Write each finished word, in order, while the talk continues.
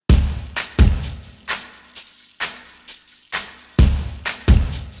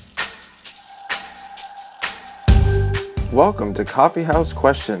Welcome to Coffee House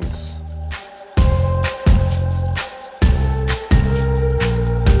Questions.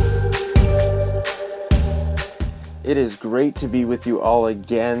 It is great to be with you all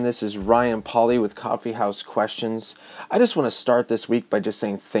again. This is Ryan Pauly with Coffee House Questions. I just want to start this week by just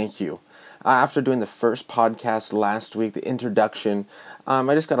saying thank you. After doing the first podcast last week, the introduction,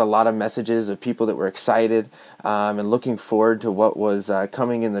 I just got a lot of messages of people that were excited and looking forward to what was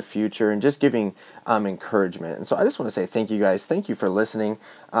coming in the future and just giving encouragement. And so I just want to say thank you guys. Thank you for listening.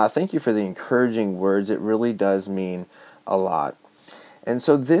 Thank you for the encouraging words. It really does mean a lot. And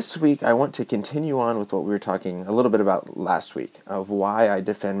so this week, I want to continue on with what we were talking a little bit about last week, of why I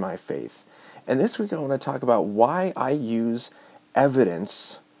defend my faith. And this week, I want to talk about why I use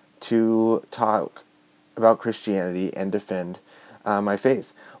evidence to talk about Christianity and defend my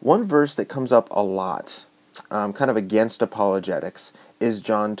faith. One verse that comes up a lot, kind of against apologetics, is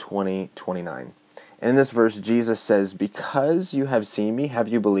John 20:29. And in this verse, Jesus says, "Because you have seen me, have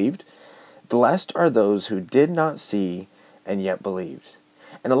you believed? Blessed are those who did not see and yet believed."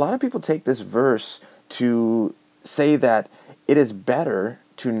 And a lot of people take this verse to say that it is better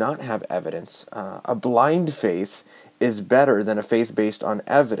to not have evidence. A blind faith is better than a faith based on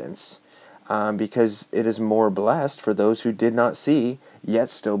evidence because it is more blessed for those who did not see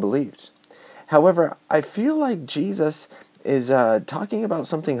yet still believed. However, I feel like Jesus is talking about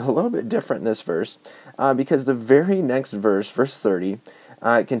something a little bit different in this verse because the very next verse, verse 30,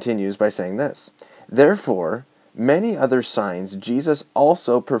 continues by saying this: "Therefore, many other signs Jesus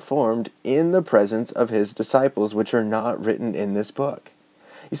also performed in the presence of his disciples, which are not written in this book."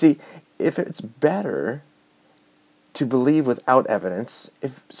 You see, if it's better to believe without evidence,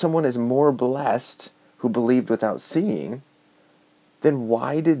 if someone is more blessed who believed without seeing, then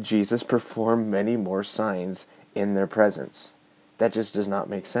why did Jesus perform many more signs in their presence? That just does not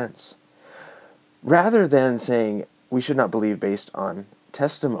make sense. Rather than saying we should not believe based on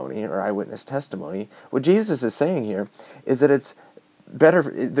testimony or eyewitness testimony, what Jesus is saying here is that it's better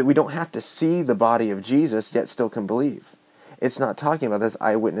that we don't have to see the body of Jesus yet still can believe. It's not talking about this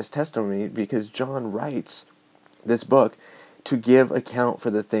eyewitness testimony because John writes this book to give account for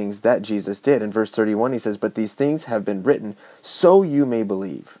the things that Jesus did. In verse 31 he says, "But these things have been written so you may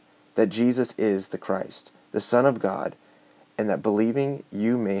believe that Jesus is the Christ, the Son of God, and that believing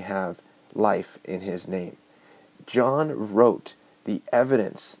you may have life in his name." John wrote the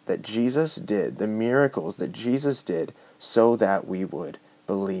evidence that Jesus did, the miracles that Jesus did, so that we would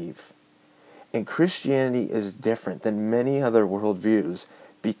believe. And Christianity is different than many other worldviews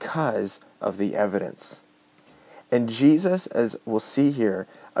because of the evidence. And Jesus, as we'll see here,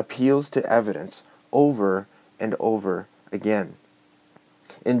 appeals to evidence over and over again.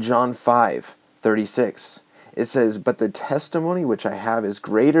 In John 5:36, it says, "But the testimony which I have is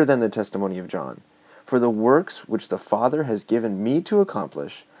greater than the testimony of John. For the works which the Father has given me to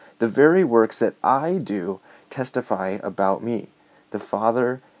accomplish, the very works that I do testify about me, that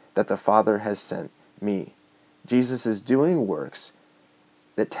the Father has sent me." Jesus is doing works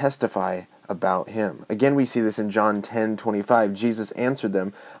that testify about him. Again, we see this in John 10:25. Jesus answered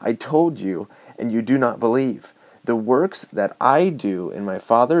them, "I told you, and you do not believe. The works that I do in my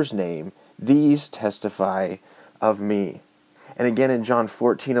Father's name, these testify of me." And again in John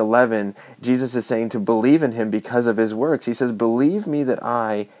 14:11, Jesus is saying to believe in him because of his works. He says, "Believe me that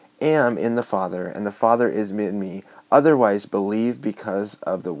I am in the Father, and the Father is in me. Otherwise, believe because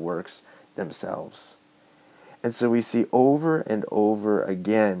of the works themselves." And so we see over and over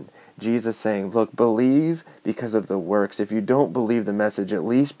again Jesus saying, look, believe because of the works. If you don't believe the message, at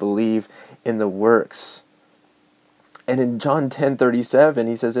least believe in the works. And in John 10:37,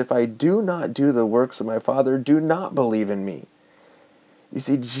 he says, "If I do not do the works of my Father, do not believe in me." You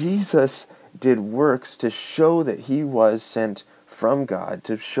see, Jesus did works to show that he was sent from God,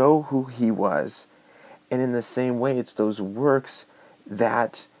 to show who he was. And in the same way, it's those works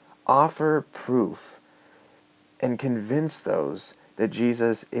that offer proof and convince those that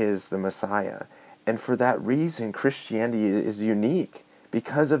Jesus is the Messiah. And for that reason, Christianity is unique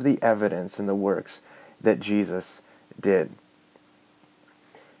because of the evidence and the works that Jesus did.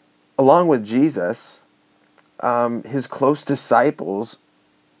 Along with Jesus, his close disciples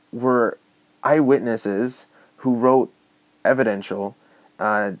were eyewitnesses who wrote evidential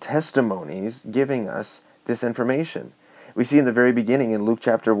testimonies giving us this information. We see in the very beginning in Luke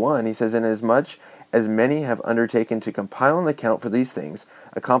chapter 1, he says, "Inasmuch as many have undertaken to compile an account for these things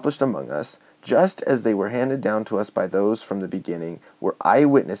accomplished among us, just as they were handed down to us by those from the beginning, were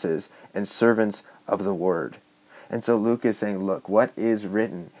eyewitnesses and servants of the word." And so Luke is saying, look, what is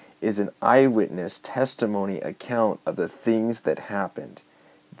written is an eyewitness testimony account of the these things that happened,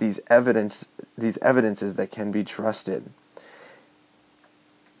 these evidences that can be trusted.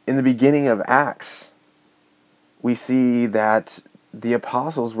 In the beginning of Acts, we see that the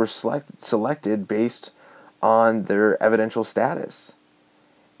apostles were selected based on their evidential status.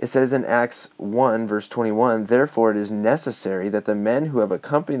 It says in Acts 1, verse 21, "Therefore it is necessary that the men who have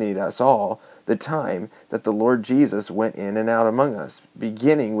accompanied us all the time that the Lord Jesus went in and out among us,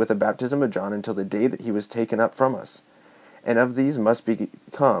 beginning with the baptism of John until the day that he was taken up from us. And of these must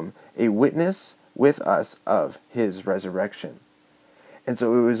become a witness with us of his resurrection." And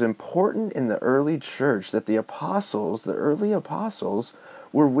so it was important in the early church that the early apostles,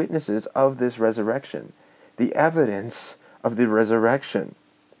 were witnesses of this resurrection, the evidence of the resurrection.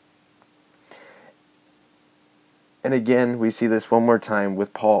 And again, we see this one more time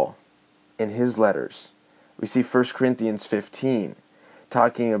with Paul in his letters. We see 1 Corinthians 15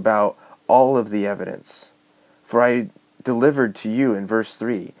 talking about all of the evidence. "For I delivered to you," in verse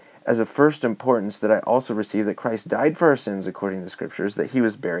 3, "as of first importance that I also received that Christ died for our sins according to the Scriptures, that he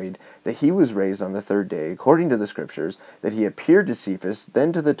was buried, that he was raised on the third day according to the Scriptures, that he appeared to Cephas,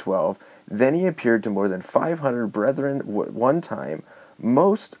 then to the 12, then he appeared to more than 500 brethren one time,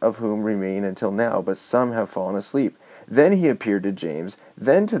 most of whom remain until now, but some have fallen asleep. Then he appeared to James,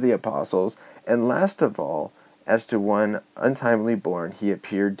 then to the apostles, and last of all, as to one untimely born, he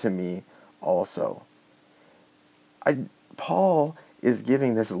appeared to me also." Paul is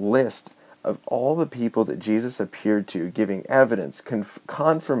giving this list of all the people that Jesus appeared to, giving evidence,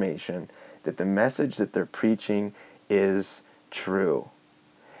 confirmation that the message that they're preaching is true.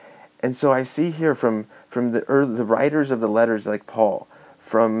 And so I see here from the writers of the letters like Paul,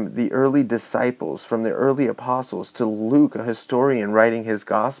 from the early disciples, from the early apostles, to Luke, a historian writing his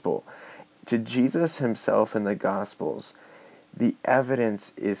gospel, to Jesus himself in the Gospels, the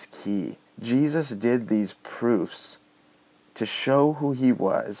evidence is key. Jesus did these proofs to show who he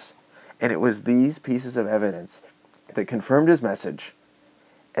was, and it was these pieces of evidence that confirmed his message,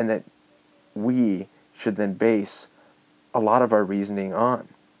 and that we should then base a lot of our reasoning on.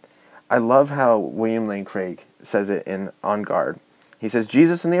 I love how William Lane Craig says it in On Guard. He says,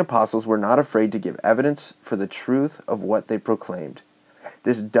 "Jesus and the apostles were not afraid to give evidence for the truth of what they proclaimed.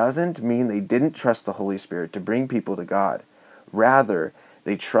 This doesn't mean they didn't trust the Holy Spirit to bring people to God. Rather,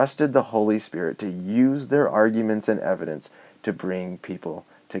 they trusted the Holy Spirit to use their arguments and evidence to bring people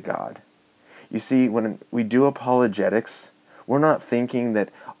to God." You see, when we do apologetics, we're not thinking that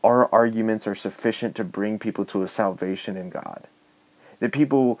our arguments are sufficient to bring people to a salvation in God, that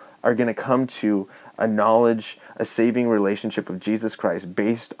people are going to come to a knowledge, a saving relationship with Jesus Christ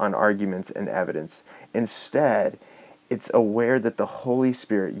based on arguments and evidence. Instead, it's aware that the Holy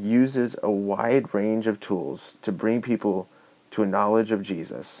Spirit uses a wide range of tools to bring people to a knowledge of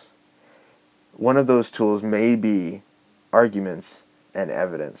Jesus. One of those tools may be arguments and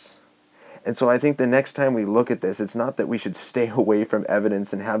evidence. And so I think the next time we look at this, it's not that we should stay away from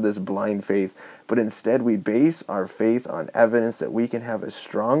evidence and have this blind faith, but instead we base our faith on evidence, that we can have a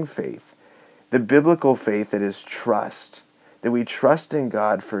strong faith, the biblical faith that is trust, that we trust in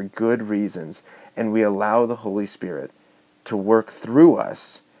God for good reasons, and we allow the Holy Spirit to work through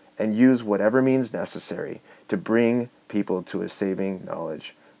us and use whatever means necessary to bring people to a saving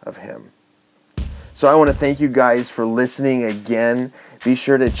knowledge of Him. So I want to thank you guys for listening again. Be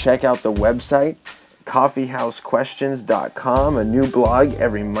sure to check out the website, coffeehousequestions.com, a new blog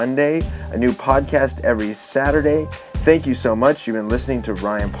every Monday, a new podcast every Saturday. Thank you so much. You've been listening to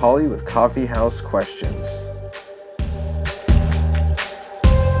Ryan Pauly with Coffee House Questions.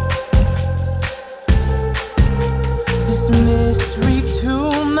 This mystery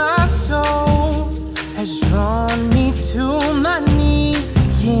to my soul has drawn me to my